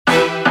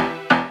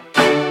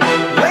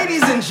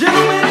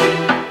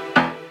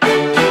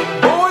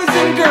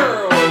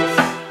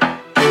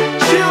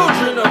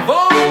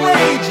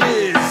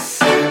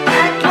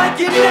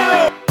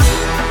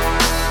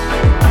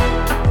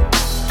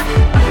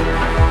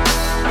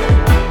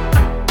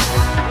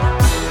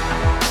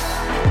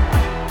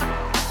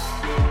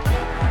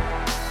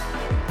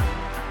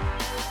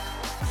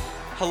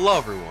Hello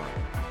everyone,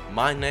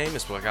 my name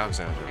is Blake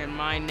Alexander. And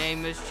my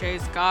name is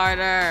Chase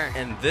Carter.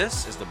 And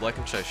this is the Blake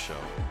and Chase Show.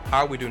 How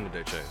are we doing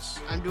today, Chase?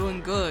 I'm doing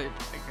good,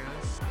 I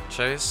guess.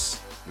 Chase,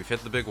 we've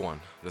hit the big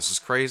one. This is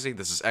crazy,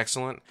 this is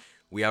excellent.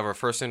 We have our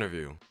first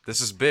interview.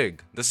 This is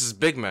big,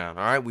 man,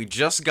 alright? We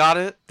just got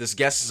it. This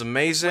guest is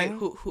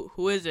amazing. Wait,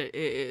 who is it?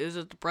 Is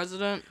it the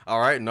president?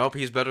 Alright, nope,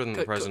 he's better than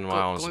the president in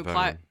my honest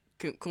opinion.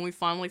 Can we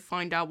finally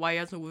find out why he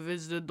hasn't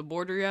visited the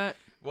border yet?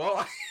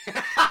 Well,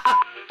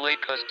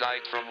 Blake has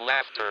died from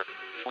laughter.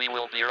 We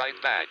will be right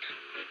back.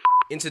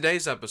 In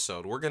today's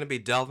episode, we're going to be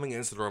delving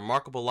into the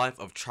remarkable life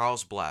of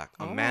Charles Black,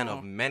 a man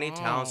of many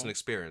talents and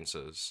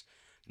experiences.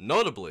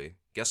 Notably,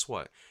 guess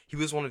what? He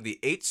was one of the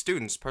 8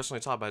 students personally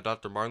taught by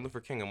Dr. Martin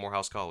Luther King at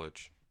Morehouse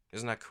College.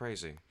 Isn't that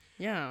crazy?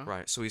 Yeah.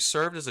 Right, so he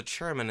served as a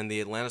chairman in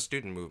the Atlanta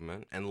student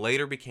movement and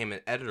later became an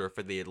editor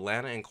for the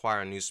Atlanta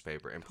Inquirer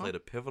newspaper and played a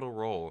pivotal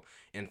role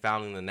in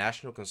founding the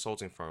national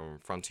consulting firm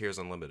Frontiers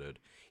Unlimited.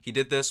 He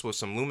did this with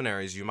some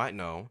luminaries you might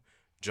know: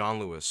 John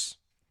Lewis,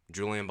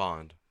 Julian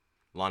Bond,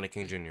 Lonnie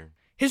King Jr.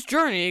 His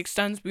journey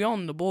extends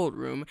beyond the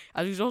boardroom,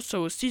 as he's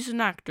also a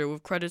seasoned actor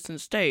with credits in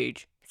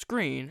stage,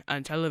 screen,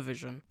 and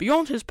television.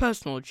 Beyond his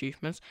personal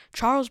achievements,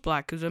 Charles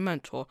Black is a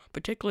mentor,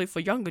 particularly for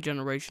younger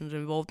generations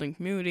involved in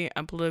community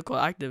and political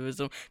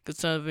activism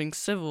concerning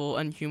civil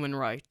and human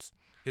rights.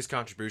 His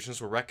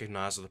contributions were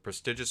recognized with the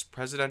prestigious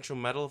Presidential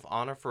Medal of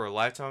Honor for a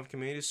Lifetime of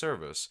Community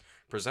Service,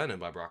 presented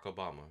by Barack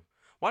Obama.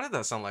 Why did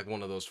that sound like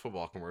one of those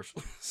football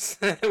commercials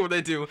where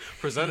they do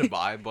presented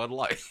by Bud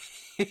Light?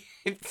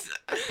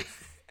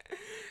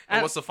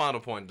 And what's the final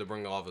point to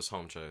bring all of us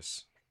home,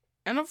 Chase?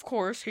 And of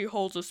course, he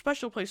holds a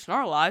special place in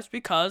our lives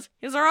because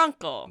he's our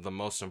uncle. The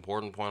most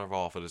important point of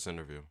all for this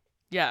interview.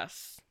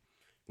 Yes.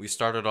 We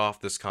started off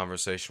this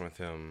conversation with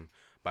him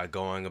by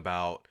going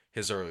about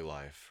his early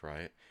life,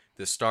 right?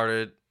 This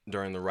started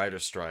during the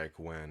writer's strike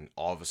when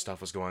all of the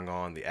stuff was going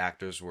on. The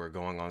actors were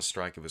going on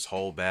strike. It was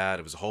whole bad.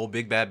 It was a whole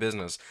big bad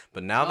business.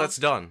 But now that's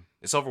done.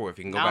 It's over with.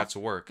 You can go back to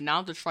work.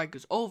 Now the strike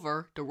is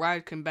over. The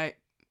writer can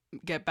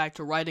get back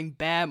to writing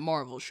bad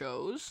Marvel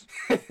shows.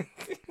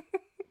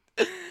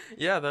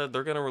 Yeah,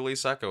 they're going to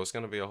release Echo. It's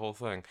going to be a whole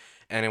thing.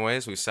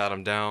 Anyways, we sat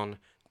him down.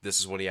 This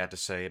is what he had to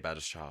say about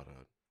his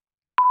childhood.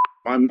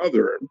 My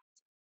mother,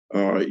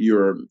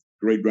 your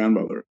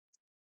great-grandmother,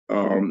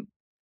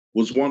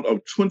 was one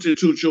of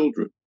 22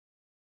 children,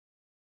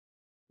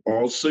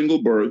 all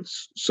single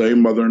births,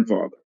 same mother and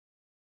father.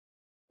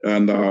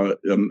 And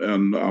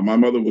my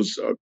mother was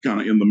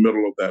kind of in the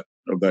middle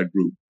of that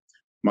group.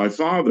 My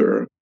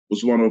father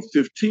was one of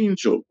 15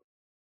 children.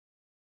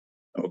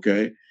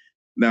 Okay.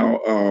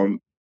 Now,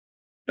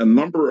 a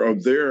number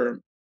of their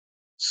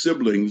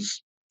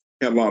siblings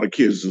had a lot of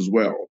kids as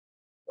well.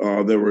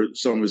 There were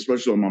some,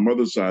 especially on my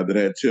mother's side, that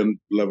had 10,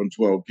 11,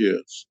 12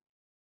 kids,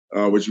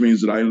 which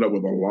means that I ended up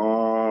with a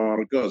lot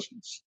of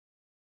cousins.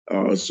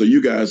 So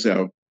you guys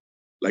have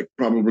like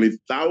probably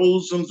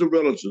thousands of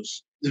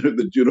relatives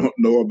that you don't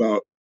know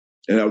about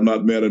and have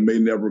not met and may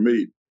never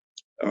meet.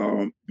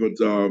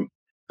 But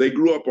they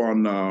grew up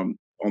on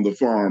the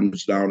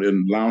farms down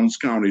in Lowndes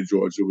County,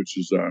 Georgia, which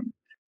is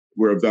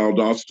where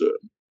Valdosta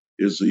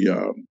is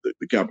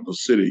the capital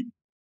city.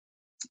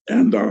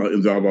 And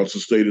in Valdosta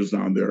State is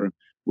down there,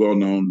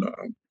 well-known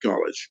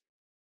college,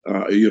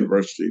 a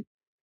university.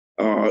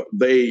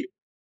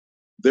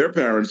 Their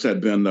parents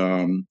had been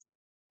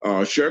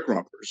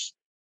sharecroppers,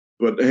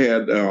 but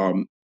had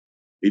a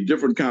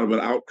different kind of an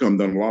outcome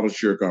than a lot of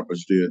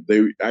sharecroppers did.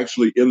 They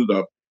actually ended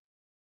up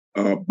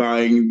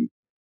buying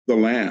the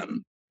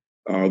land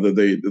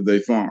that they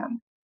farmed.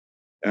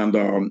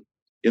 And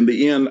in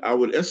the end, I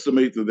would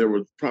estimate that there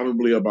were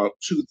probably about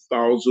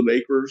 2,000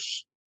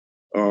 acres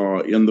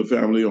in the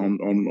family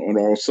on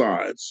all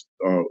sides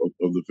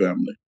of the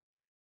family.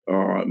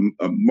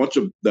 Much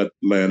of that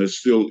land is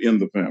still in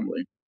the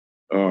family.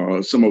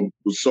 Some of it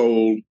was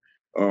sold.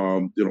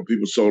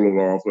 People sold it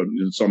off,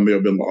 and some may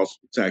have been lost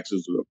to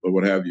taxes or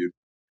what have you.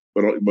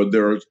 But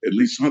there are at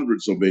least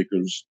hundreds of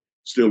acres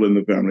still in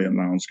the family in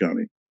Lowndes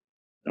County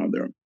down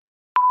there.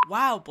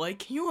 Wow, Blake,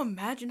 can you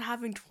imagine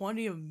having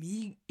 20 of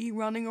me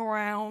running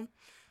around?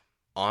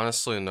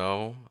 Honestly,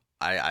 no.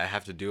 I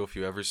have to deal with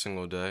you every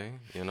single day.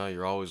 You know,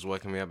 you're always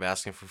waking me up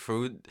asking for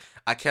food.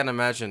 I can't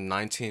imagine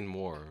 19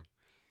 more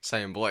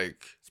saying,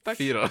 Blake,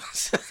 feed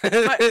us.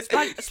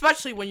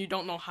 Especially when you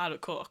don't know how to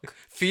cook.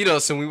 Feed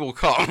us and we will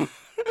come.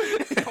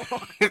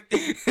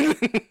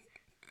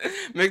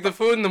 Make the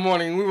food in the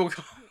morning and we will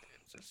come.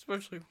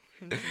 Especially...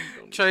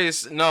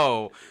 Chase,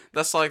 no.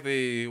 That's like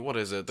the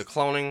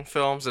cloning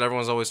films that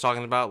everyone's always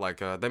talking about.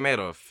 Like, they made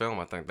a film,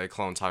 I think. They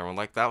cloned Tyrone.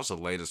 Like, that was the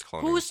latest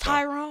cloning. Who is stuff.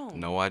 Tyrone?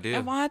 No idea.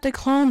 And why did they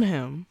clone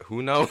him?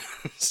 Who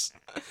knows?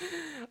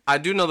 I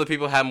do know that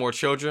people had more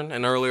children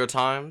in earlier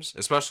times,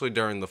 especially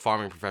during the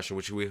farming profession,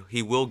 which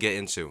he will get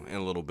into in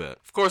a little bit.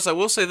 Of course, I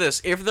will say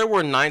this. If there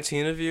were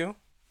 19 of you,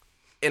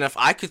 and if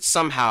I could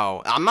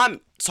somehow... I'm not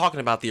talking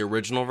about the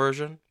original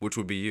version, which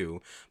would be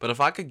you, but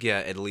if I could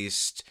get at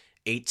least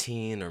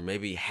 18 or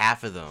maybe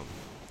half of them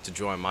to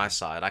join my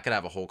side, I could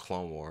have a whole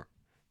Clone War.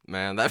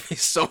 Man, that'd be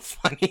so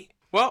funny.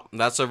 Well,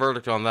 that's our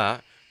verdict on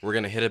that. We're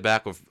going to hit it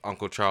back with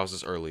Uncle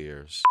Charles's early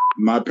years.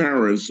 My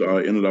parents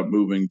ended up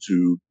moving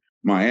to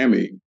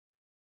Miami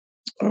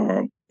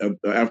uh,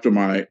 after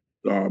my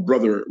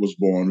brother was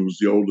born, who was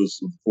the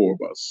oldest of the four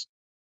of us.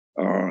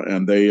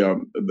 And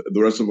the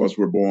rest of us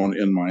were born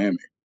in Miami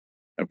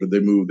after they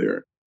moved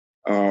there.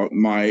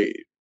 My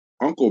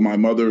uncle, my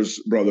mother's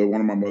brother,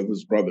 one of my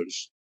mother's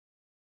brothers,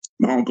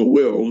 my Uncle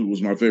Will, who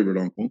was my favorite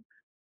uncle,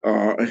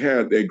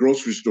 had a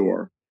grocery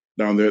store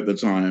down there at the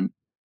time,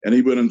 and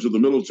he went into the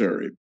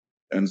military.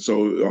 And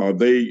so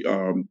they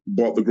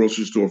bought the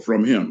grocery store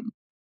from him.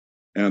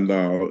 And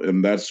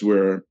that's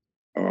where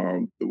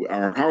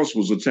our house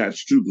was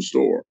attached to the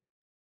store.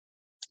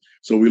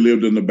 So we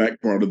lived in the back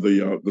part of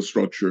the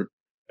structure,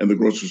 and the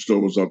grocery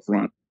store was up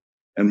front.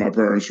 And my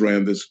parents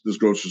ran this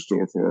grocery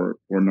store for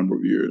a number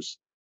of years.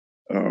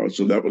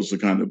 So that was the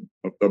kind of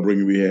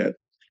upbringing we had.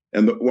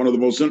 And one of the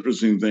most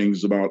interesting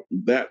things about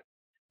that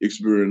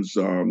experience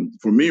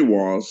for me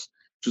was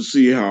to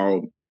see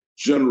how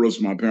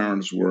generous my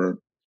parents were,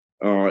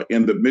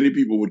 and that many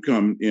people would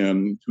come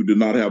in who did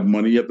not have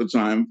money at the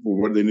time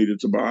for what they needed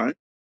to buy,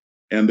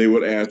 and they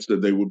would ask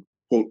that they would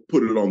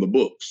put it on the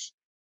books.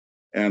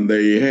 And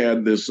they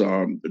had this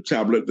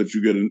tablet that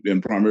you get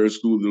in primary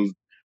school, those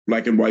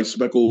black and white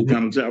speckled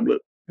kind of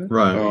tablet.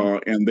 Right.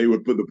 And they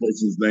would put the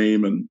person's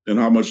name and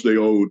how much they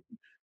owed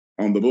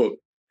on the book.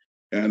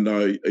 And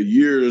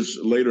years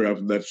later,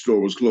 after that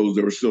store was closed,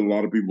 there were still a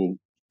lot of people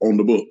on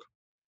the book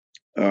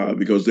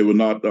because they would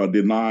not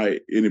deny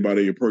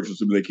anybody a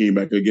purchase if they came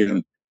back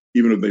again,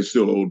 even if they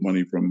still owed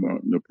money from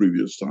the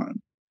previous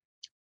time.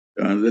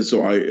 And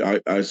so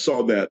I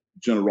saw that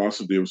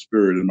generosity of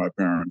spirit in my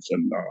parents,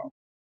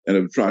 and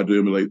have tried to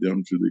emulate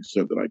them to the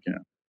extent that I can.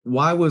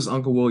 Why was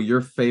Uncle Will your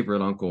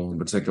favorite uncle in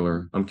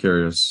particular? I'm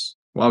curious.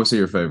 Why was he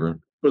your favorite?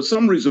 For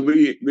some reason,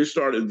 we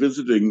started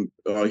visiting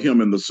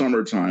him in the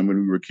summertime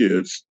when we were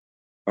kids,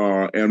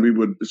 and we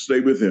would stay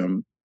with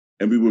him,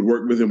 and we would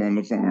work with him on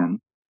the farm.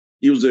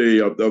 He was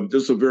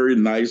just a very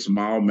nice,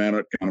 mild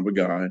mannered kind of a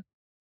guy,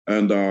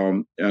 and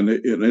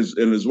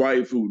his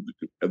wife, who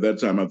at that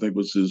time I think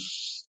was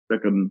his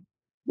second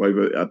wife.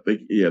 I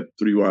think he had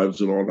three wives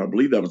in all. I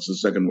believe that was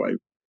his second wife.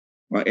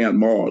 My Aunt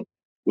Maud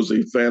was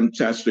a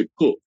fantastic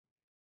cook,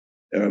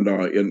 and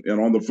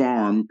on the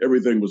farm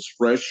everything was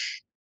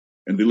fresh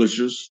and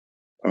delicious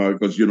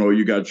because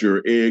you got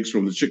your eggs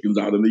from the chickens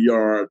out in the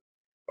yard.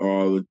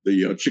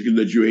 The chicken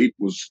that you ate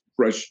was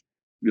fresh,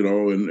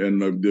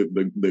 and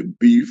the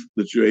beef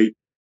that you ate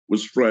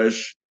was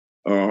fresh.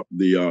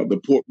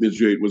 The pork that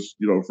you ate was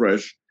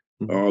fresh.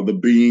 The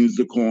beans,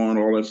 the corn,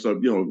 all that stuff,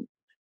 and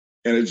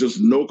it's just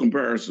no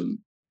comparison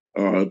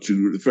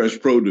to the fresh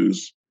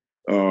produce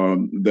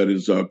that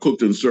is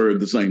cooked and served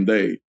the same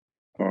day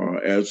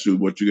as to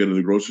what you get in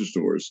the grocery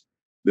stores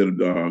that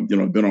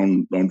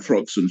been on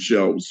trucks and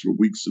shelves for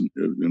weeks in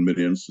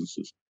many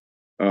instances.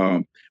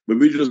 But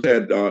we just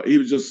had he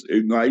was just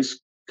a nice,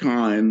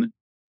 kind,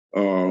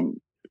 um,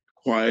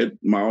 quiet,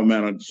 mild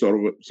mannered sort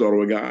of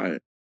a guy,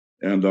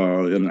 and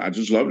I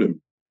just loved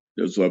him.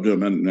 Just loved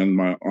him, and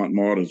my Aunt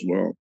Maud as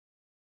well.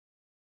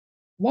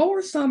 What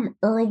were some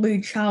early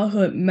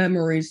childhood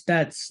memories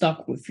that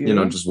stuck with you?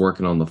 Just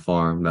working on the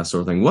farm, that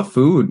sort of thing. What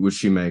food would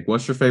she make?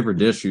 What's your favorite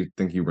dish you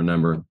think you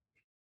remember?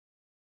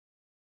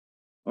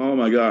 Oh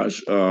my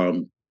gosh,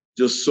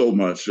 just so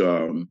much.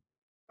 I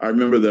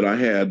remember that I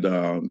had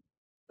uh,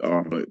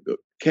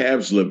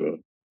 calves liver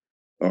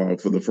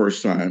for the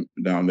first time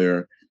down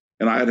there,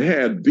 and I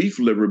had beef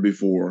liver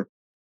before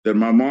that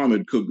my mom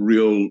had cooked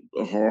real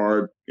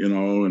hard,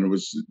 and it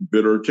was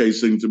bitter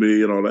tasting to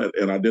me and all that,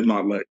 and I did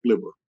not like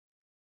liver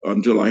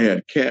until I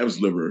had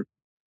calves liver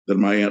that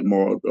my Aunt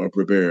Maud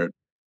prepared,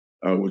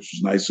 which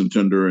was nice and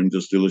tender and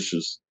just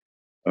delicious.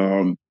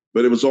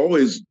 But it was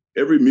always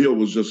every meal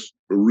was just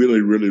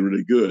really, really,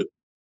 really good.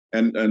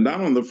 And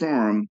down on the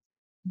farm,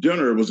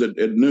 dinner was at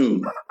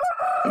noon.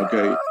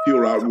 Okay, people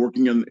were out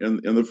working in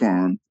the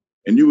farm,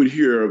 and you would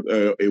hear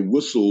a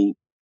whistle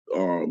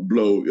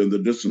blow in the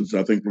distance.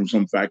 I think from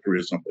some factory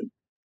or something,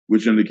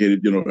 which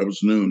indicated it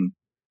was noon.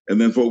 And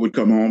then folk would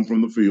come home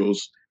from the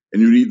fields,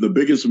 and you'd eat the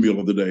biggest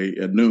meal of the day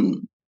at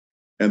noon.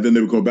 And then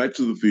they would go back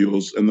to the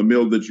fields, and the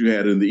meal that you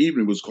had in the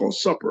evening was called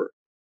supper,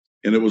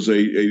 and it was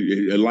a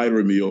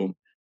lighter meal.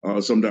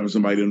 Sometimes it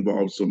might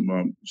involve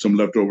some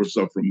leftover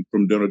stuff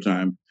from dinner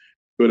time,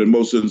 but in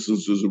most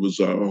instances it was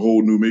a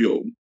whole new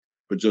meal,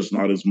 but just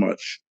not as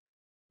much.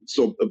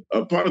 So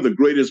a part of the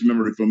greatest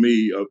memory for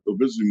me of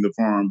visiting the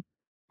farm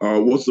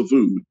was the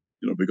food,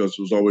 because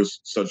it was always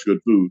such good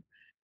food.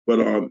 But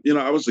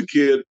I was a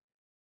kid,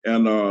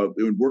 and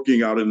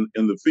working out in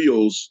the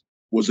fields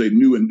was a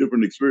new and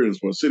different experience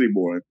for a city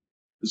boy.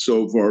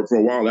 So for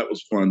a while that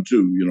was fun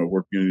too,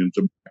 working in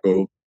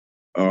tobacco.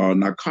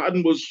 Now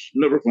cotton was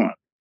never fun.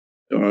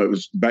 It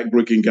was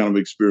backbreaking kind of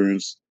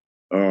experience,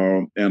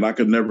 and I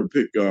could never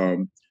pick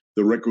the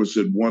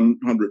requisite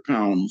 100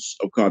 pounds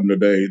of cotton a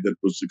day that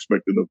was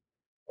expected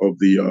of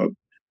the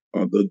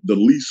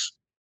least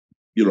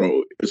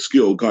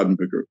skilled cotton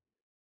picker.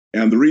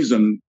 And the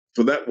reason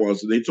for that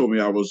was they told me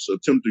I was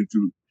attempting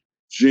to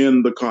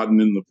gin the cotton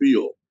in the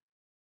field.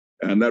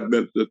 And that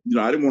meant that,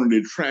 I didn't want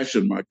any trash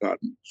in my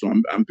cotton. So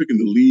I'm picking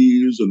the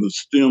leaves and the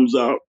stems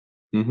out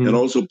and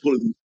also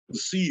pulling the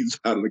seeds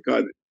out of the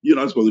cotton. You're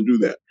not supposed to do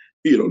that.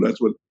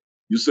 That's what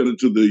you send it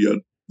to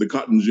the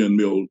cotton gin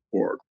mill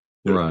for,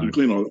 to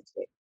clean all that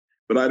stuff.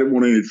 But I didn't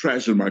want any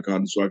trash in my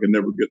cotton, so I could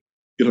never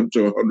get up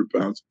to 100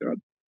 pounds of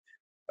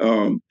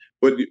cotton.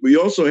 But we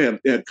also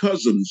had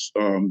cousins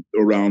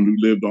around who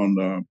lived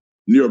on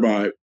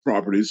nearby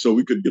properties, so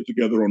we could get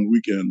together on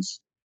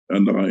weekends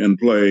and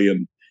play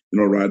and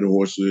ride the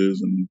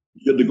horses and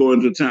get to go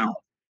into town.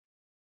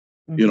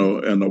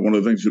 And one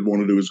of the things you'd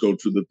want to do is go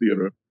to the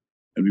theater,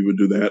 and we would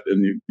do that,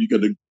 and you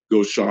get to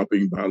go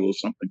shopping, buy a little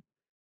something.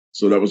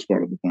 So that was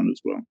part of the fun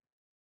as well.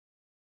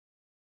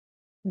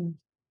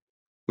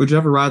 Would you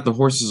ever ride the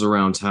horses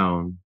around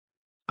town?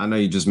 I know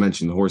you just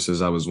mentioned the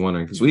horses. I was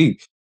wondering because we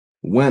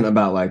went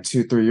about like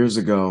 2-3 years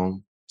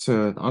ago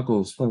to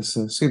Uncle's place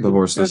to see the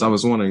horses. I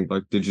was wondering,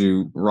 like, did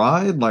you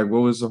ride? Like,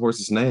 what was the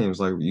horses' names?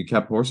 Like, you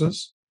kept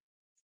horses?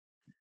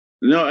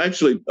 No,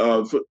 actually,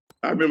 I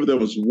remember there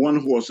was one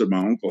horse that my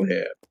uncle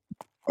had,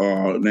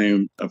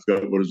 named, I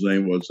forgot what his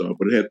name was,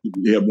 but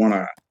he had one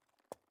eye.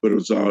 But it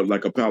was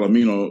like a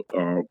Palomino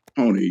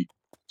pony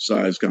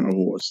size kind of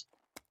horse.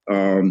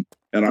 And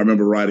I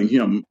remember riding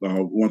him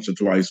once or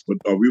twice, but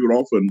we would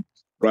often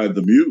ride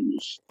the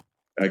mules,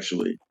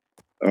 actually.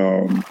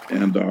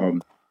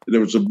 There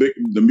was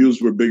the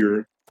mules were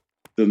bigger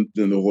than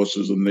the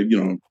horses, and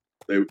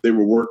they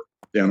were work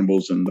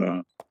animals, and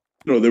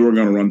they weren't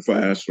going to run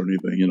fast or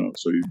anything,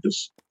 so you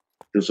just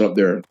up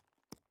there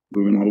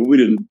moving on. But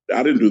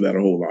I didn't do that a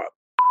whole lot.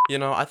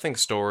 I think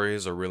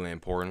stories are really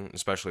important,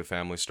 especially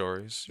family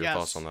stories. Your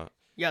thoughts on that?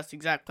 Yes,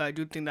 exactly. I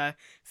do think that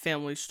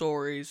family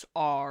stories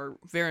are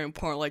very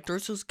important. Like,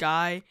 there's this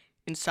guy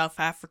in South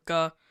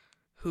Africa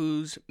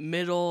whose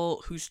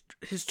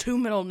his two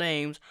middle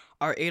names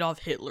are Adolf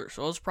Hitler.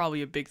 So it's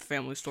probably a big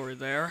family story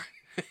there.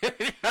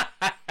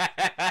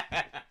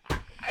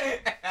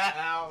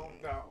 Oh,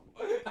 no.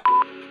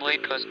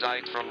 Blake has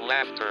died from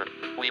laughter.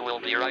 We will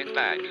be right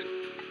back.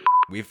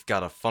 We've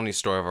got a funny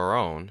story of our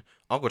own.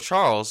 Uncle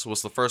Charles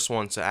was the first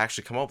one to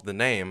actually come up with the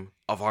name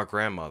of our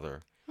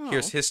grandmother. Oh.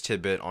 Here's his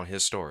tidbit on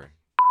his story.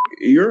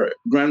 Your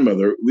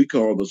grandmother, we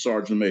call the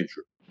Sergeant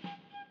Major.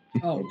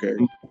 Oh, okay.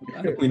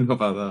 We know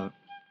about that.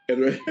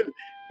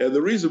 And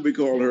the reason we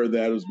call her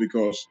that is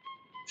because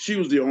she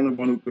was the only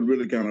one who could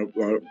really kind of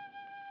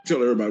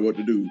tell everybody what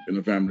to do in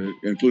the family,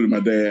 including my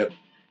dad.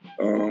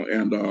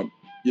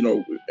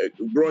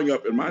 Growing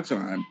up in my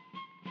time,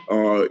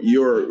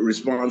 your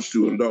response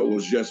to an adult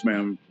was yes,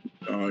 ma'am,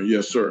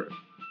 yes, sir.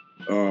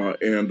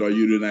 And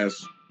you didn't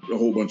ask a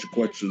whole bunch of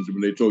questions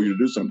when they told you to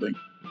do something.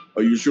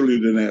 You surely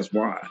didn't ask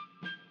why,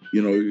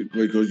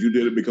 because you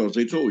did it because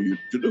they told you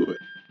to do it.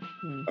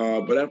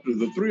 But after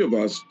the three of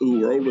us who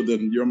were older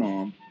than your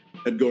mom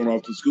had gone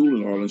off to school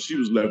and all, and she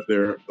was left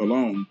there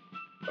alone,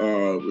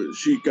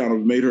 she kind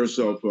of made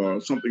herself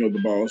something of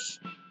the boss,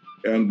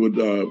 and would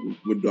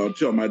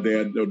tell my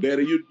dad, "No,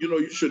 Daddy,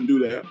 you shouldn't do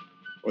that,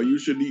 or you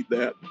shouldn't eat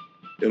that,"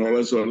 and all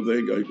that sort of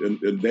thing.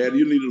 And Dad,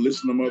 you need to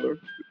listen to Mother,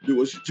 do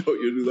what she told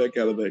you to do, that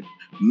kind of thing.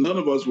 None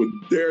of us would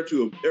dare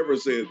to have ever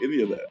said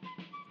any of that.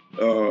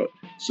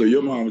 So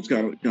your mom was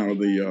kind of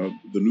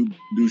the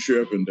new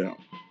sheriff in town.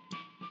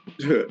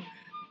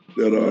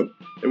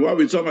 And while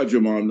we talk about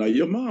your mom, now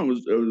your mom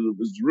was a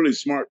really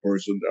smart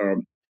person.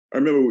 I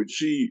remember when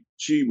she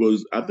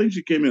was, I think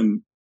she came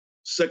in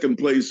second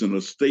place in a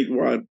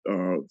statewide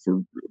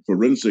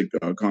forensic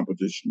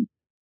competition,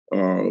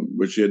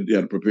 which she had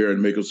to prepare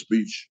and make a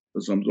speech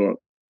of some sort.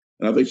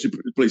 And I think she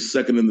placed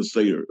second in the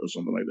state or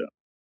something like that.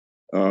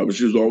 But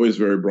she was always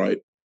very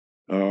bright,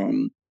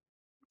 and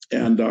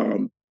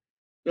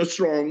a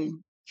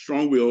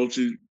strong-willed.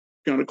 She's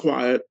kind of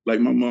quiet, like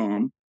my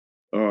mom,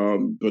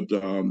 but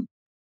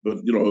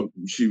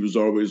she was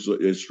always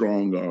a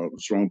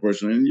strong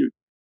person,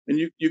 and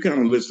you kind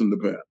of listen to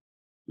Pat,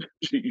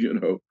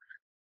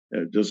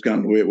 just kind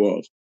of the way it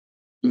was.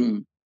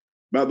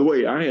 By the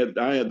way, I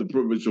had the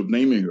privilege of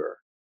naming her.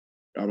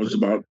 I was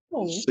about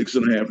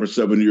 6.5 or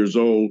 7 years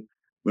old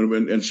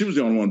and she was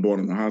the only one born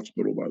in the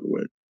hospital, by the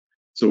way.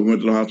 So we went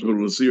to the hospital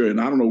to see her,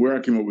 and I don't know where I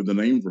came up with the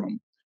name from,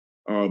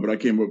 but I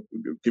came up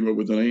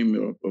with the name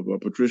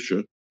of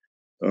Patricia,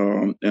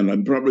 and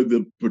I'm probably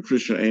the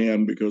Patricia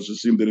Ann, because it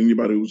seemed that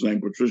anybody who was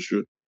named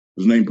Patricia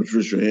was named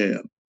Patricia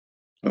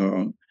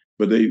Ann.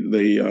 But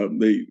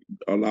they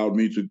allowed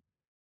me to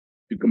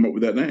come up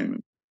with that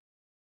name,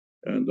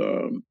 and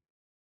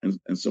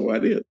so I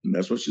did, and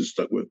that's what she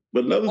stuck with.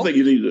 But another thing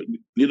you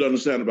need to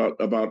understand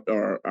about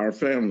our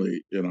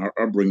family and our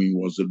upbringing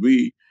was that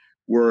we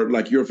were,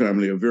 like your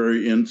family, a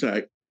very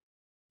intact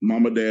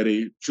mama,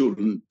 daddy,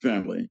 children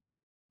family.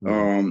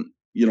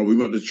 We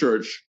went to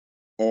church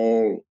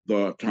all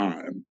the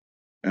time,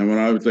 and when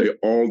I would say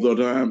all the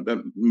time,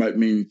 that might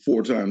mean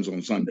 4 times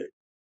on Sunday,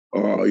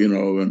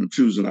 and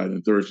Tuesday night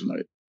and Thursday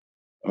night.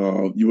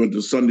 You went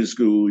to Sunday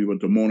school, you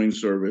went to morning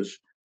service,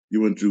 you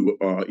went to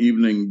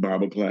evening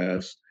Bible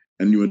class,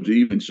 and you went to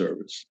evening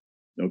service.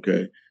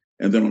 Okay.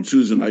 And then on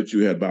Tuesday nights,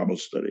 you had Bible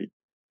study.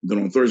 Then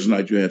on Thursday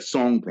night, you had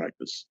song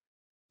practice.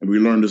 And we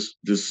learned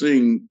to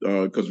sing,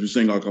 because we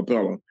sing a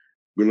cappella.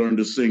 We learned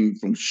to sing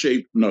from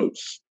shaped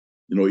notes.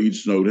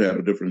 Each note had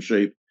a different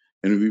shape.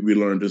 And we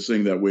learned to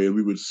sing that way. And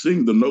we would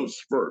sing the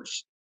notes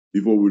first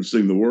before we would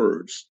sing the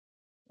words.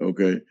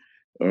 Okay.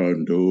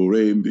 Do,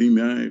 re,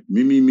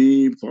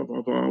 mi, fa,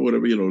 fa, fa,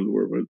 whatever, the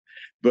word.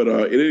 But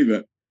in any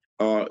event,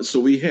 so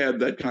we had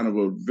that kind of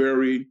a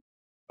very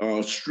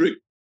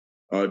strict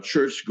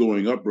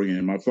church-going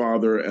upbringing. My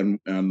father and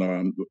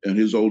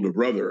his older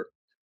brother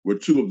were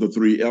two of the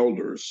three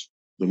elders,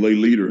 the lay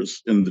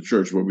leaders in the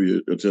church where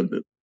we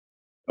attended,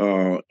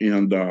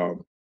 and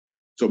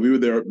so we were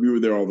there. We were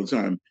there all the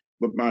time.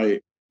 But my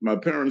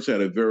parents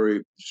had a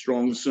very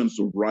strong sense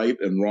of right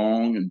and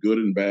wrong and good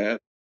and bad,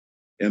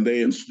 and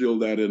they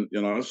instilled that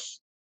in us.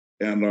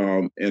 And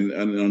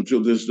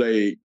until this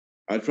day,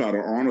 I try to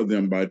honor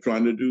them by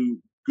trying to do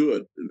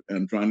good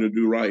and trying to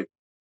do right,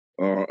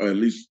 at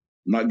least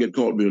not get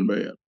caught being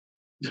bad.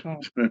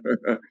 Oh.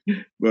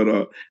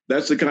 But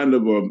that's the kind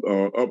of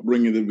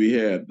upbringing that we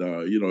had.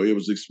 It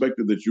was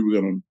expected that you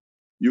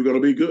were gonna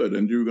be good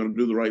and you were gonna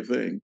do the right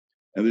thing,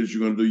 and that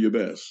you're gonna do your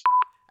best.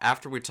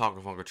 After we talked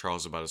with Uncle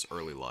Charles about his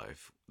early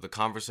life, the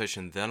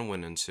conversation then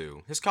went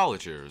into his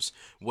college years,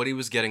 what he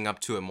was getting up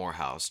to at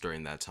Morehouse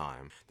during that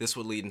time. This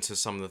would lead into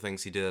some of the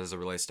things he did as it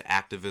relates to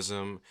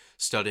activism,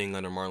 studying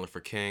under Martin Luther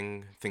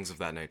King, things of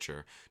that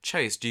nature.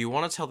 Chase, do you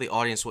want to tell the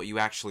audience what you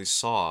actually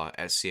saw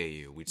at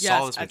CAU? We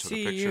saw this, we took a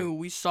picture. CAU,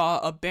 we saw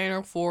a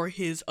banner for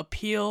his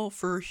appeal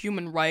for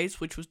human rights,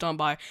 which was done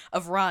by a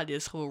variety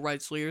of civil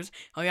rights leaders.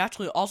 We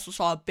actually also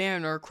saw a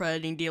banner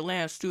crediting the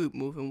Atlanta Student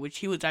Movement, which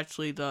he was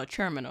actually the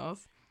chairman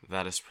of.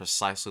 That is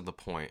precisely the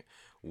point.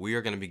 We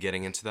are going to be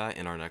getting into that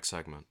in our next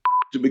segment.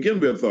 To begin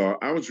with,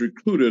 I was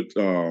recruited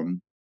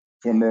from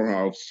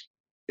Morehouse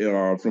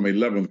from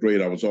 11th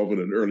grade. I was offered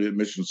an early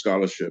admission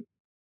scholarship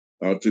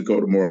to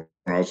go to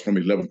Morehouse from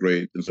 11th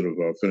grade instead of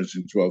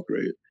finishing 12th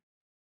grade.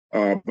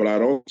 But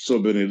I'd also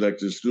been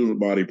elected student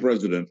body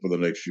president for the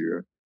next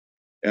year.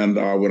 And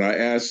when I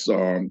asked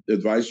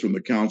advice from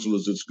the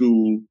counselors at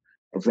school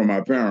or from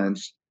my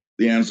parents,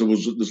 the answer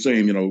was the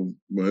same,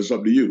 well, it's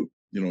up to you.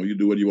 You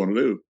do what you want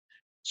to do.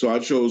 So I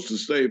chose to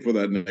stay for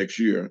that next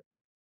year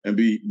and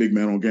be big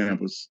man on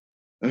campus.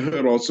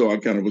 And also I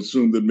kind of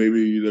assumed that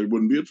maybe there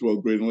wouldn't be a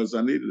 12th grade unless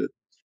I needed it.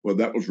 Well,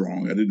 that was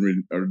wrong. I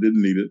didn't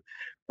need it.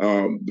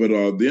 But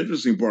the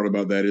interesting part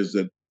about that is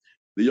that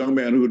the young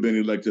man who had been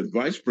elected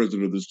vice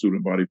president of the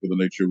student body for the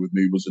next year with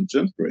me was in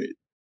 10th grade.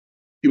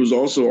 He was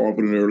also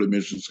offered an early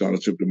admission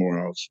scholarship to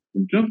Morehouse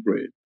in 10th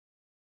grade.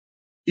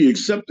 He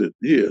accepted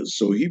his,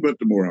 so he went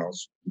to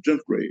Morehouse in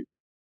 10th grade.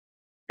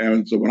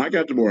 And so when I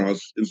got to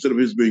Morehouse, instead of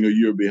his being a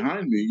year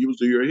behind me, he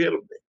was a year ahead of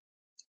me.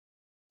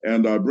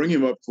 And I bring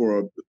him up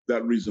for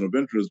that reason of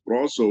interest, but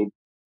also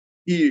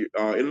he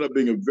ended up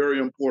being a very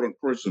important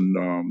person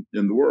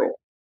in the world.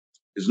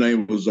 His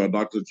name was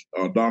Dr.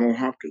 Donald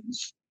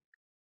Hopkins.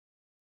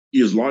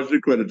 He is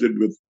largely credited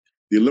with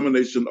the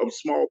elimination of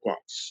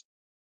smallpox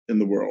in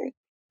the world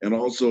and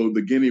also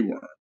the guinea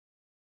worm.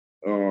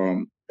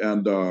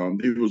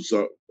 He was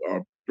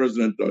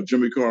President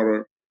Jimmy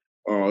Carter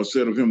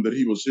said of him that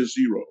he was his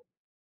hero.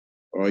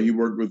 He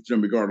worked with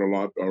Jimmy Carter a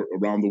lot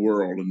around the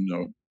world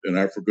and in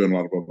Africa and a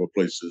lot of other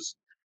places,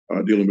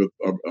 dealing with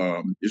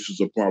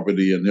issues of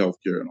poverty and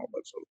healthcare and all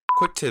that sort of stuff.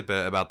 Quick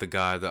tidbit about the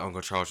guy that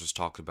Uncle Charles just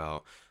talked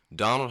about.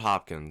 Donald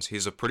Hopkins.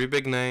 He's a pretty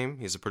big name.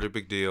 He's a pretty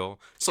big deal.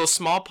 So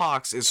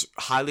smallpox is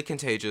highly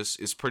contagious.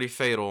 It's pretty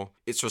fatal.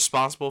 It's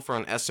responsible for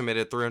an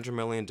estimated 300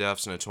 million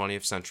deaths in the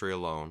 20th century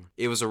alone.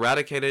 It was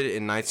eradicated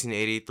in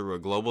 1980 through a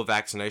global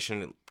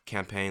vaccination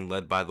campaign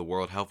led by the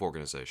World Health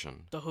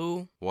Organization. The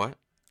WHO? What?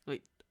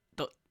 Wait,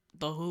 the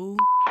WHO?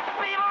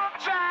 People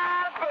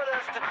try to put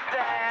us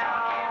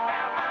down.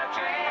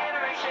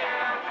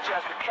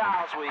 Just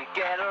because we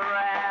get around.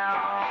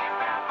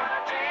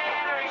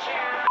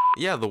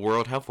 Yeah, the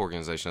World Health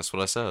Organization, that's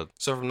what I said.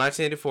 So from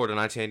 1984 to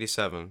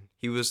 1987,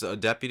 he was a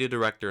deputy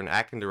director and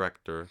acting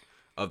director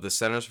of the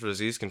Centers for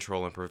Disease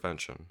Control and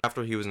Prevention.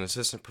 After he was an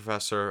assistant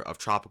professor of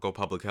tropical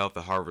public health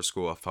at Harvard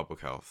School of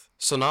Public Health.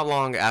 So not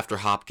long after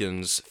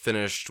Hopkins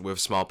finished with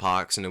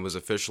smallpox and it was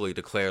officially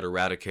declared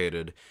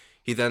eradicated,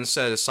 he then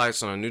set his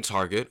sights on a new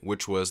target,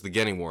 which was the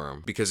guinea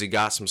worm, because he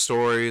got some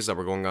stories that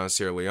were going on in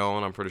Sierra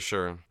Leone, I'm pretty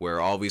sure, where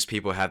all these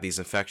people had these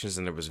infections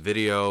and there was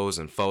videos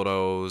and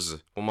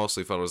photos, well,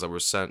 mostly photos that were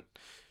sent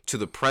to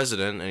the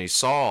president, and he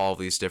saw all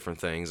these different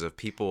things of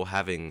people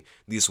having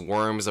these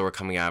worms that were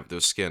coming out of their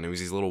skin. It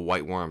was these little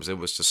white worms. It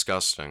was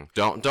disgusting.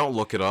 Don't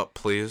look it up,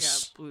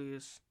 please. Yeah,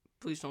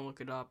 please don't look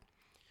it up.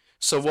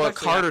 So especially what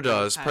Carter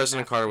does,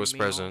 President Carter was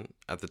president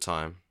at the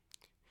time.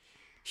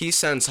 He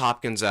sends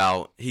Hopkins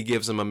out. He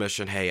gives him a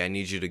mission. Hey, I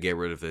need you to get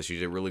rid of this. You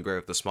did really great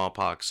with the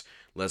smallpox.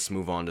 Let's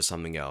move on to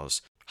something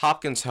else.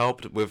 Hopkins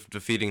helped with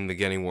defeating the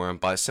guinea worm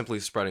by simply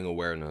spreading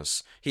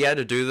awareness. He had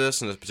to do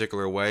this in a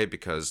particular way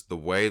because the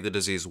way the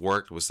disease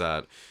worked was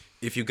that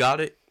if you got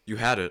it, you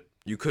had it.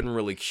 You couldn't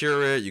really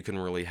cure it. You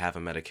couldn't really have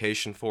a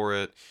medication for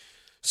it.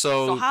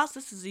 So So, how does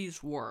this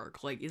disease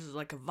work? Like, is it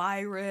like a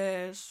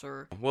virus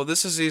or? well,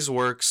 this disease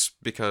works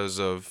because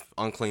of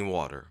unclean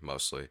water,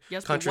 mostly.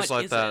 Yes, but Countries what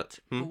like is that, it?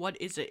 But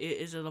what is it?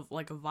 Is it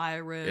like a it's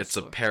virus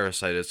a or?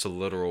 parasite. It's a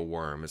literal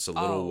worm. It's a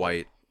little Oh,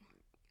 white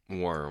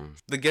worm.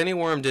 The guinea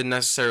worm didn't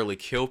necessarily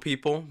kill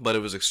people, but it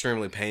was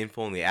extremely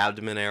painful in the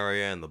abdomen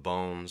area and the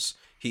bones.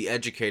 He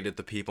educated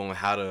the people on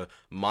how to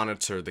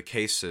monitor the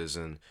cases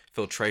and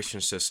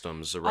filtration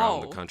systems around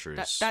the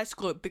countries. that's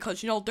good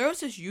because there was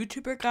this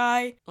YouTuber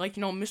guy, like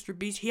Mr.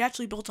 Beast. He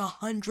actually built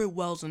 100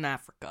 wells in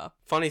Africa.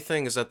 Funny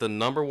thing is that the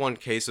number one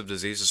case of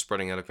diseases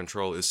spreading out of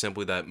control is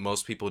simply that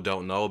most people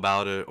don't know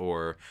about it,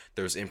 or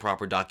there's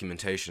improper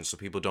documentation, so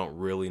people don't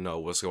really know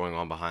what's going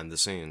on behind the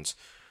scenes.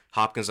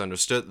 Hopkins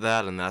understood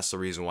that, and that's the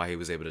reason why he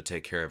was able to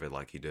take care of it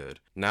like he did.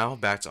 Now,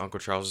 back to Uncle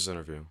Charles's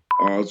interview.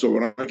 So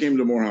when I came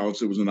to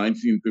Morehouse, it was in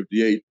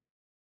 1958.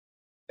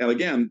 And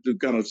again, to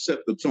kind of set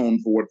the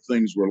tone for what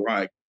things were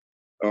like,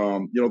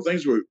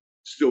 things were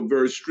still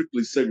very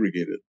strictly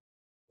segregated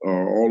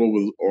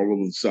all over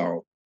the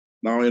South.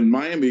 Now in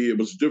Miami, it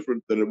was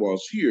different than it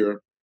was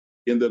here,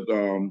 in that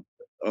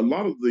a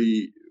lot of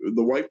the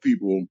white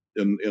people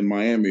in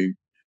Miami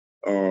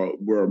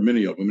were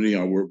many of them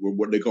anyhow were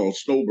what they call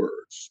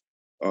snowbirds,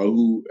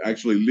 who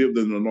actually lived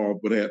in the north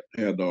but had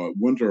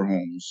winter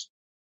homes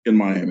in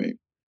Miami,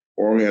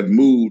 or had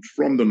moved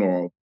from the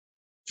north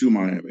to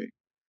Miami.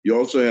 You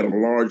also had a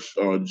large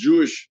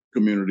Jewish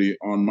community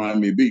on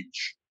Miami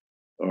Beach,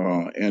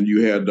 and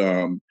you had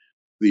the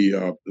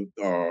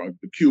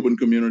Cuban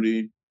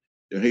community,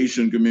 the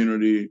Haitian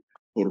community,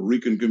 Puerto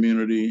Rican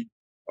community,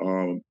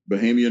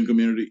 Bahamian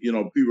community.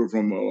 People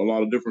from a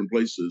lot of different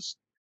places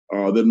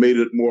that made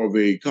it more of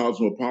a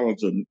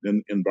cosmopolitan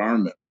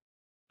environment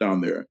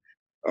down there.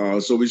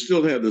 So we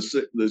still had the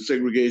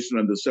segregation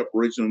and the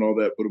separation and all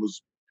that, but it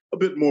was a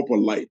bit more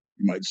polite,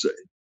 you might say.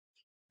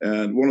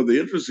 And one of the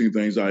interesting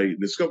things I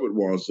discovered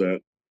was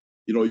that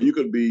you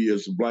could be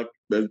as black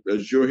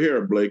as your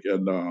hair, Blake,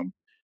 and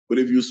but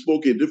if you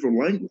spoke a different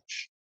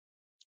language,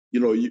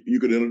 you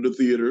could enter the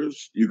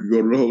theaters, you could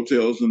go to the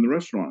hotels and the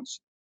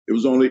restaurants. It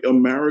was only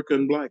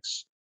American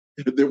blacks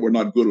that were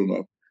not good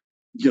enough,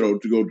 to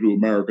go to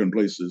American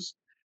places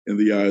in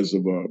the eyes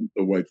of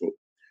the white folk.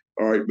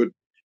 All right, but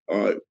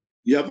uh,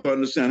 you have to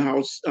understand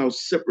how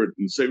separate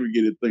and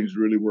segregated things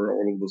really were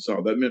all over the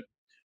South. That meant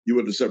you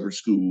went to separate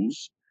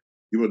schools,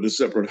 you went to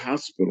separate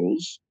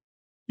hospitals,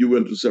 you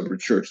went to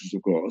separate churches,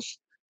 of course.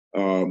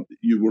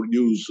 You would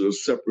use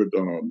separate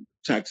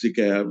taxi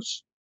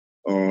cabs.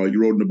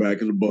 You rode in the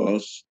back of the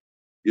bus.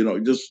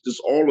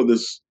 Just all of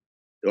this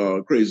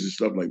crazy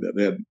stuff like that.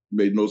 It had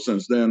made no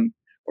sense then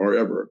or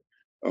ever.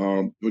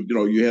 But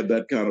you had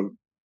that kind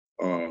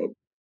of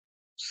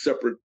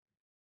separate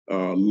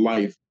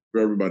life for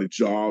everybody.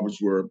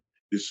 Jobs were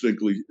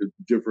distinctly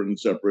different and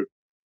separate.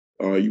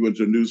 You went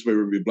to a newspaper,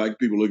 there'd be black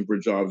people looking for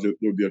jobs. There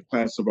would be a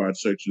classified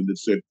section that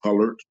said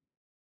colored,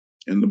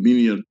 and the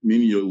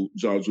menial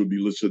jobs would be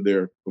listed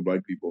there for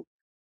black people.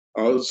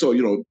 So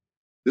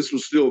this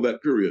was still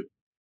that period,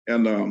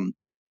 and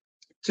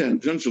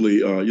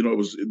tangentially, it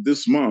was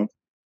this month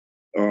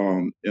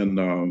in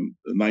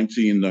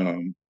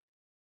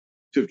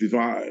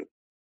 1955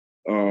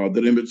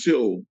 that Emmett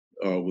Till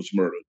was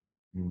murdered.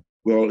 Mm.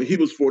 Well, he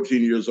was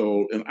 14 years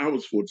old, and I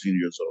was 14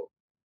 years old.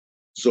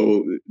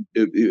 So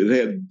it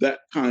had that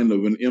kind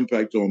of an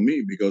impact on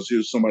me, because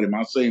here's somebody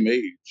my same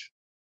age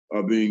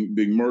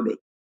being murdered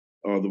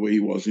the way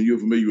he was. And you're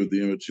familiar with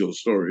the Emmett Till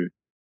story.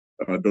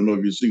 I don't know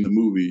if you've seen the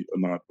movie or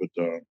not, but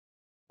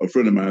a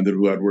friend of mine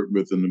who I'd worked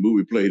with in the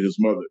movie played his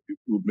mother.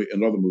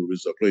 In other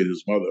movies, played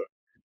his mother,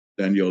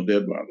 Danielle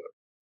Deadmother.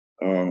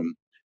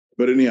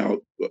 But anyhow,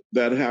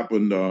 that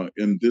happened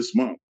in this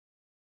month.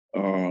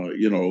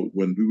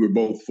 When we were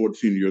both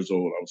 14 years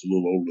old. I was a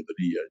little older than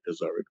he,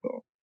 as I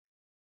recall.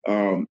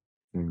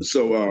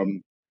 So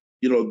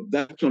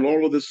that's when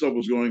all of this stuff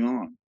was going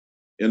on.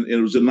 And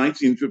it was in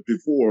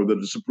 1954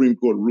 that the Supreme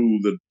Court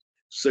ruled that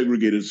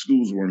segregated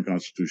schools were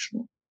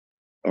unconstitutional.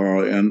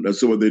 And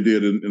so what they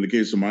did in the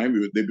case of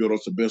Miami, they built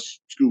us the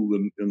best school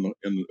in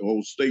the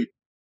whole state.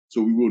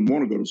 So we wouldn't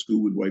want to go to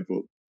school with white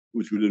folks,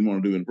 which we didn't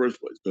want to do in the first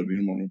place, because we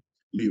didn't want to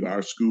leave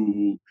our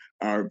school,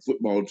 our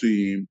football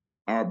team,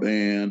 our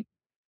band,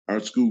 our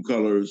school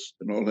colors,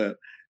 and all that.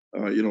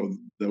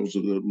 Those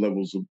are the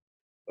levels of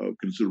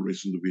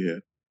consideration that we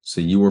had.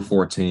 So you were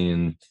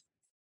 14,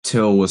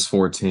 Till was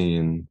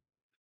 14,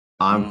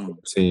 I'm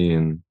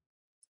 14.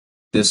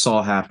 This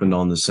all happened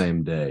on the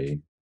same day,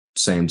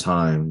 same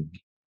time.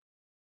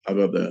 How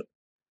about that?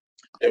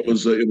 It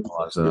was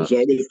August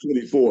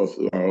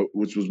 24th,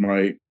 which was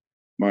my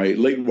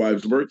late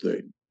wife's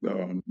birthday.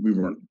 We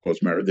weren't, of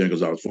course, married then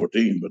because I was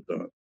 14, but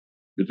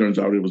it turns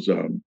out it was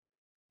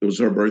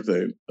her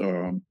birthday,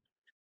 and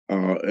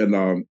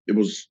it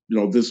was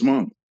this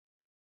month.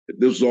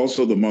 This was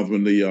also the month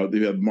when they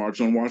had March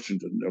on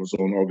Washington. That was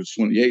on August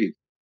 28th.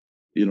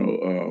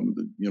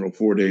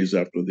 4 days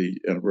after the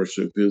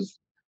anniversary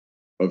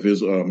of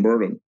his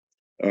murder.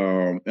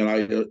 And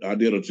I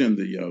did attend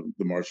the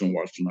March on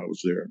Washington. I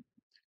was there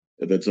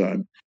at that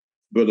time.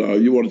 But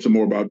you wanted some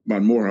more about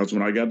Morehouse.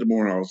 When I got to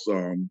Morehouse,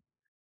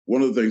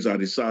 one of the things I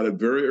decided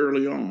very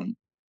early on,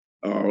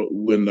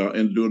 when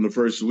and during the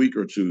first week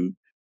or two,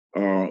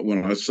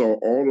 when I saw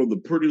all of the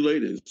pretty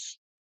ladies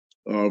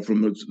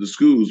from the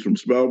schools, from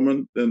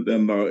Spelman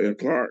and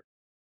Clark,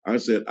 I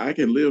said, I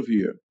can live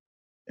here.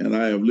 And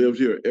I have lived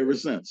here ever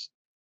since.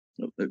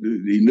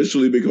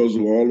 Initially, because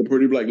of all the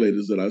pretty black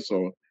ladies that I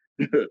saw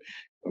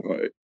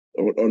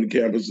on the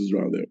campuses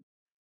around there.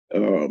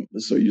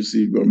 So you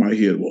see where my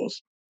head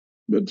was.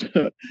 But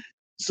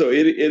so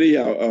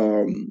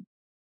anyhow,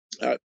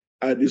 I,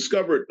 I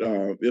discovered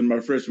in my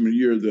freshman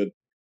year that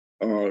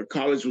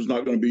college was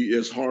not going to be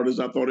as hard as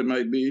I thought it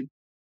might be,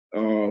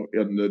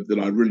 and that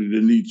I really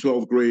didn't need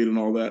 12th grade and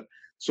all that.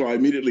 So I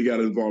immediately got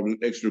involved in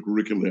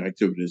extracurricular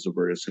activities of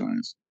various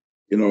kinds,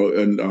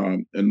 and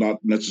not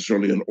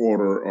necessarily in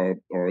order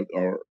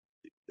or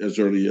as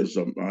early as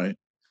my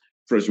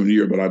freshman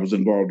year, but I was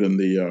involved in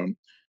the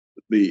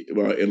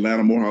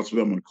Atlanta Morehouse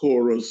Development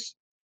Chorus.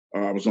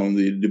 I was on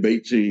the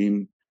debate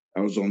team. I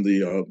was on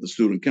the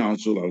student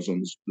council. I was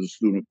on the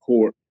student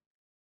court.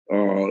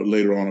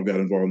 Later on, I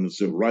got involved in the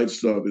civil rights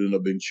stuff. I ended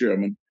up being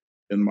chairman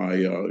in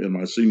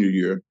my senior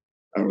year.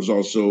 I was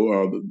also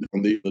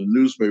on the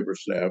newspaper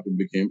staff and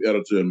became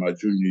editor in my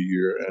junior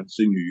year and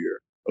senior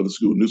year of the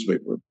school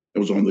newspaper. I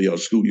was on the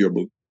school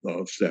yearbook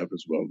staff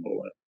as well and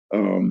all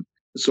that.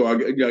 So I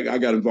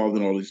got involved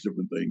in all these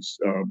different things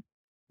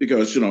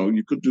because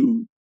you could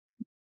do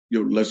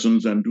your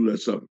lessons and do that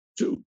stuff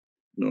too.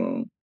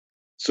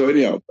 So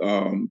anyhow,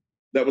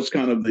 that was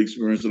kind of the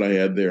experience that I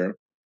had there.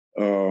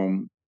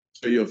 So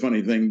a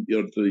funny thing,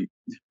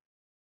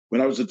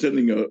 when I was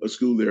attending a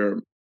school there,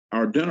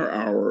 our dinner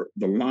hour,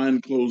 the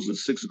line closed at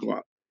 6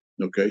 o'clock.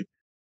 Okay,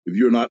 if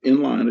you're not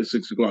in line at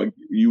 6 o'clock,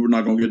 you were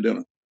not going to get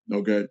dinner.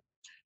 Okay,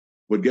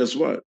 but guess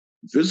what?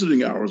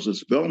 Visiting hours at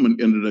Spelman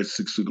ended at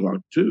 6 o'clock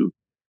too.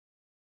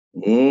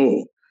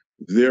 Oh,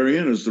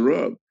 therein is the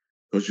rub,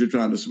 because you're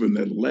trying to spend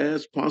that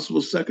last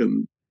possible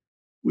second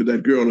with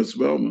that girl at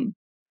Spelman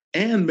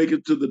and make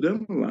it to the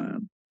dinner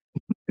line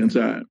in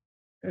time.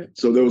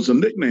 So there was a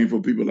nickname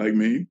for people like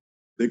me.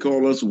 They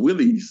call us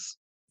Willies.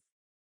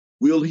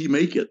 Will he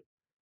make it?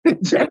 And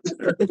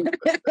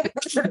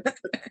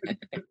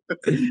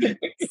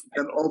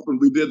often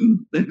we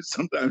didn't.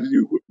 Sometimes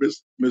you would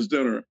miss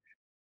dinner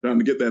trying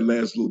to get that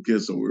last little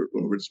kiss over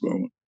at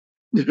Spelman.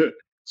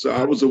 So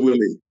I was a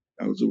Willie.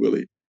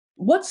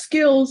 What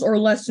skills or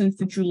lessons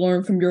did you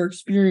learn from your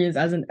experience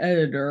as an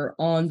editor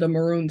on the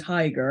Maroon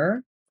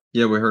Tiger?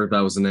 Yeah, we heard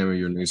that was the name of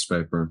your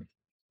newspaper.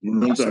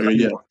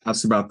 Yeah.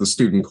 That's about the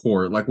student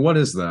court. Like, what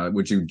is that?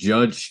 Would you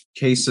judge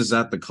cases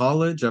at the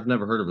college? I've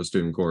never heard of a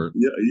student court.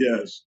 Yeah.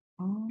 Yes.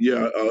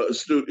 Yeah.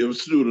 If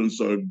students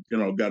are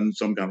gotten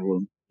some kind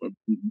of a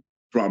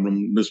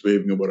problem,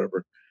 misbehaving or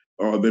whatever,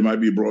 they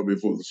might be brought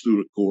before the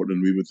student court,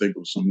 and we would think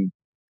of some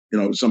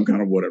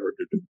kind of whatever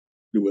to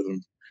do with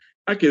them.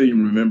 I can't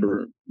even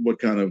remember what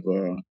kind of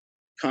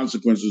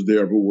consequences there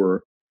ever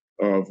were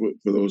for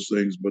those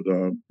things, but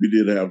we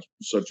did have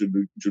such a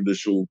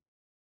judicial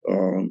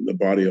the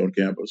body on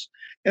campus,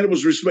 and it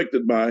was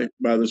respected by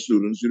the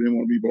students. You didn't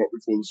want to be brought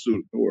before the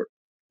student court.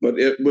 But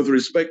with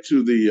respect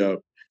to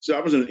so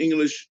I was an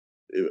English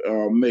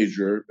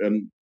major,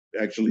 and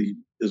actually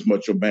as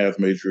much a math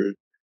major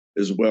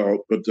as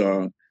well. But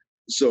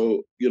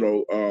so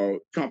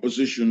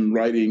composition,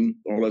 writing,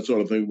 all that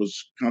sort of thing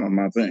was kind of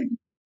my thing,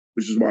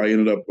 which is why I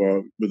ended up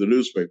with the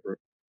newspaper.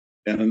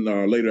 And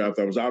then later,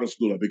 after I was out of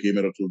school, I became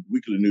editor of a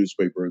weekly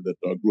newspaper that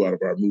grew out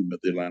of our movement,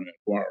 the Atlanta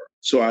Inquirer.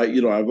 So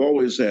I've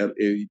always had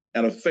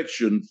an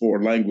affection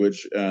for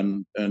language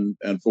and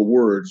for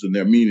words and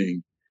their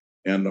meaning,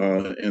 and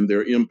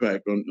their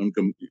impact on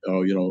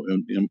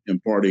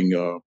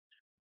imparting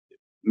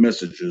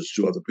messages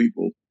to other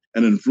people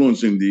and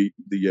influencing the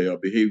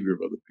behavior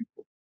of other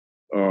people.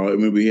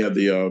 When we had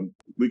the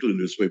weekly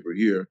newspaper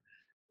here,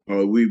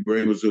 we were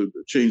able to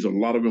change a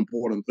lot of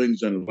important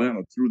things in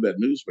Atlanta through that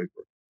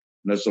newspaper.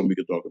 And that's something we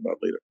could talk about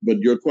later.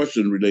 But your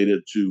question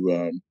related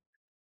to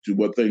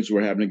what things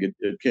were happening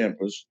at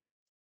campus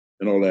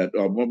and all that.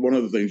 One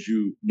of the things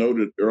you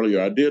noted earlier,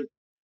 I did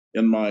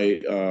in my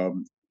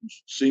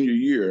senior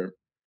year.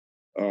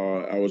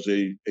 I was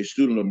a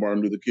student of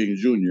Martin Luther King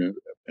Jr.,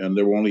 and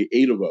there were only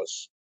 8 of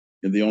us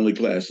in the only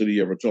class that he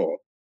ever taught.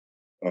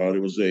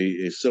 There was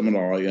a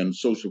seminar in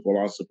social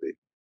philosophy,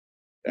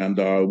 and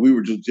we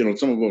were just,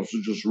 some of us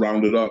were just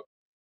rounded up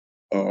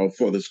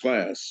for this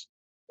class.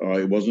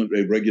 It wasn't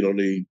a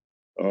regularly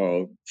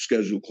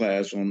scheduled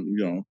class on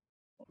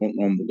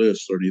the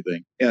list or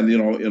anything. And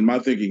in my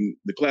thinking,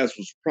 the class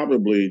was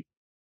probably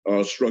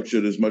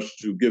structured as much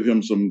to give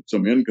him some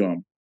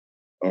income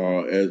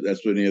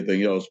as to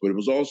anything else, but it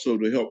was also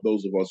to help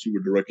those of us who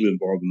were directly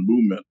involved in the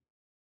movement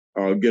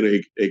get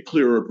a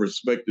clearer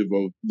perspective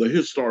of the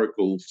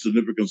historical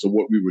significance of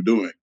what we were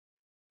doing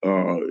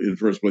in the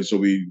first place. So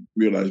we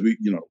realized we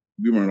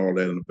weren't all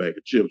that in a bag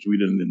of chips. We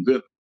didn't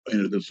invent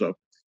any of this stuff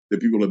that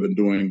people have been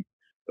doing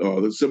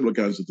the similar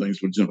kinds of things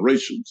for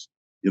generations,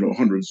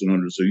 hundreds and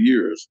hundreds of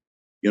years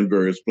in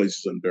various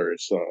places and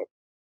various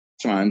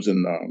times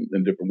and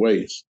in different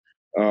ways.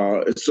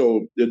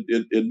 So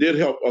it did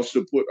help us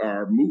to put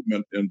our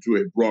movement into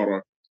a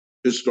broader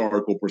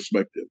historical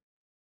perspective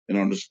and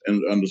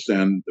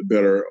understand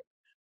better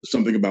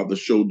something about the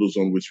shoulders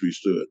on which we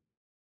stood.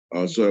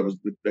 So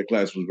that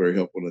class was very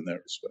helpful in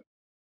that respect.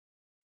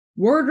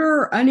 Were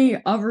there any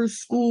other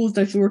schools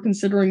that you were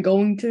considering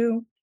going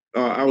to?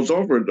 I was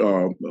offered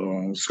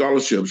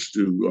scholarships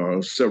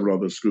to several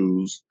other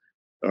schools.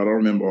 I don't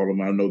remember all of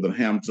them. I know that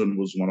Hampton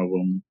was one of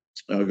them.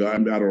 I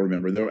don't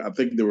remember. I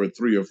think there were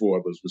 3 or 4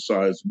 others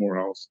besides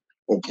Morehouse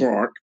or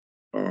Clark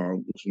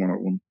was one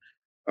of them.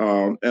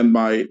 And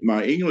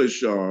my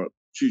English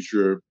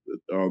teacher,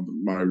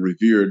 my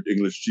revered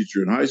English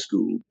teacher in high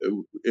school,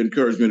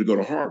 encouraged me to go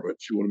to Harvard.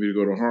 She wanted me to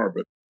go to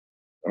Harvard,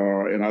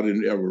 and I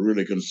didn't ever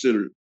really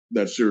consider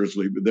that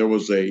seriously. But there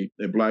was a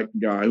black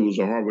guy who was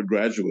a Harvard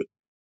graduate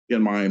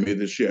in Miami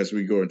that she asked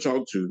me to go and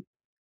talk to.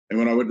 And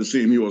when I went to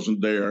see him, he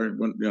wasn't there.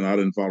 I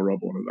didn't follow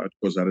up on it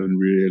because I didn't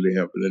really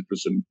have an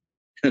interest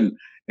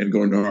in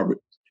going to Harvard.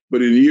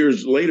 But in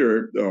years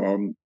later,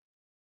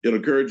 it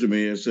occurred to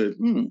me and said,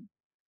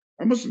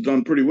 I must have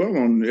done pretty well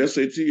on the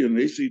SAT and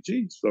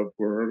ACT stuff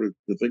for her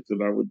to think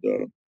that I would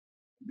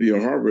be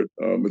a Harvard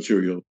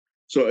material.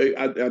 So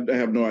I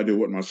have no idea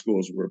what my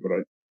scores were, but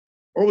I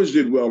always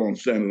did well on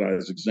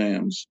standardized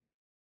exams.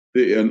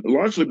 And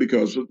largely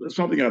because it's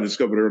something I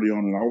discovered early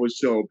on, and I always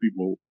tell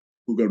people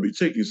who are going to be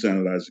taking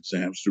standardized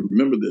exams to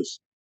remember this.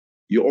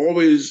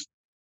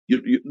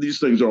 These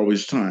things are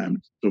always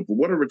timed. So for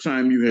whatever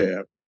time you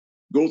have,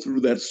 go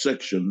through that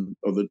section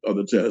of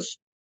the test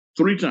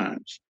 3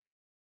 times.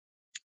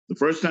 The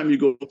first time you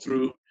go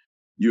through,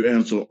 you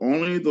answer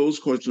only those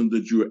questions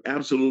that you are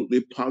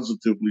absolutely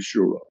positively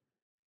sure of,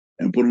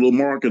 and put a little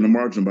mark in the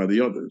margin by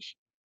the others.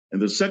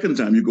 And the second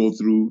time you go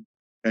through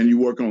and you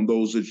work on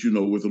those that you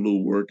know with a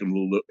little work and a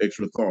little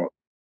extra thought,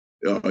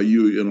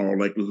 you in all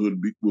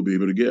likelihood will be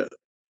able to get.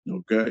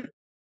 Okay.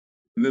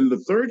 And then the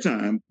third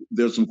time,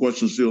 there's some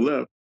questions still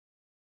left.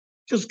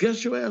 Just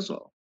guess your ass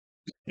off,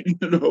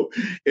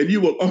 and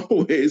you will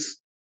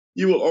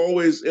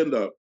always end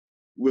up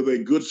with a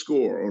good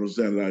score on a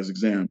standardized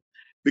exam.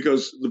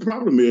 Because the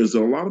problem is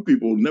that a lot of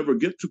people never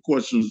get to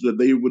questions that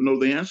they would know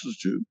the answers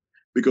to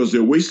because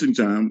they're wasting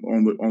time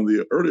on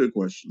the earlier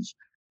questions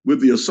with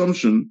the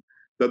assumption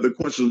that the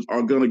questions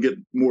are going to get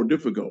more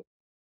difficult,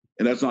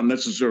 and that's not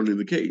necessarily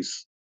the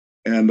case.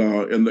 And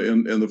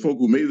the folk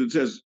who made the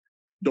test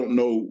don't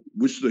know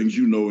which things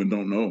you know and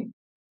don't know.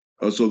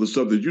 So the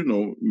stuff that you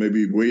know may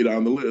be way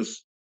down the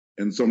list,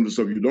 and some of the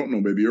stuff you don't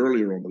know may be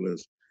earlier on the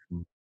list.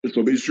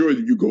 So be sure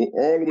that you go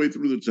all the way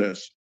through the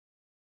test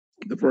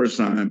the first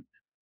time,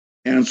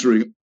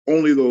 answering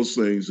only those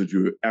things that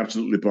you're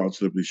absolutely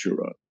positively sure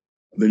of.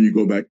 And then you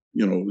go back,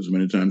 as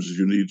many times as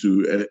you need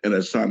to, and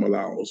as time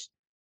allows,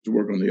 to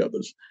work on the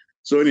others.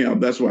 So anyhow,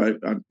 that's why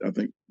I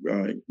think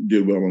I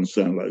did well on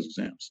standardized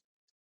exams.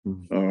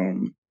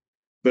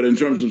 But in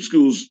terms of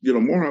schools,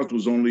 Morehouse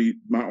was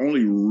my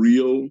only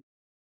real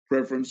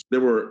preference.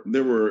 There were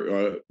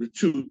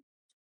two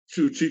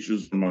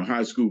teachers in my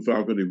high school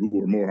faculty who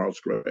were Morehouse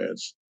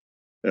grads,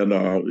 and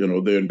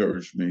they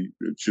encouraged me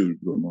to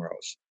go to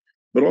Morehouse.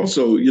 But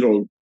also,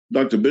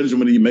 Dr.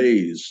 Benjamin E.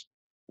 Mays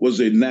was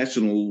a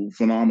national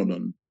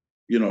phenomenon,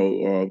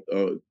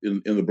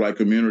 in the Black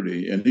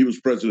community, and he was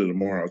president of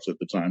Morehouse at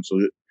the time, so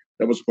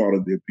that was part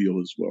of the appeal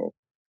as well.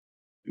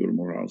 To go to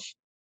Morehouse.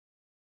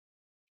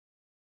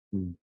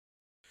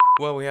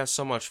 Well, we had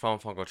so much fun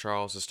with Uncle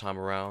Charles this time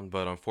around,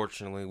 but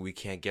unfortunately we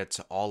can't get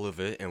to all of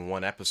it in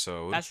one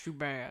episode. That's too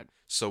bad.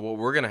 So what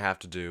we're going to have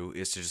to do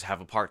is to just have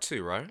a part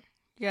 2, right?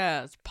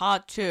 Yes,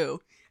 part 2.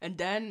 And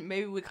then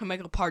maybe we can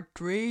make a part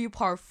 3,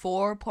 part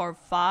 4, part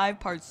 5,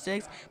 part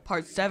 6,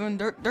 part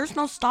 7. There's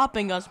no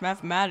stopping us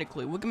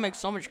mathematically. We can make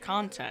so much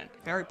content.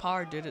 Harry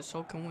Potter did it,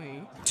 so can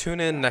we.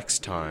 Tune in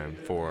next time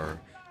for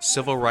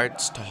Civil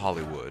Rights to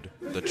Hollywood,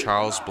 the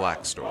Charles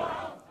Black story.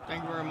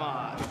 Thank you very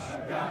much.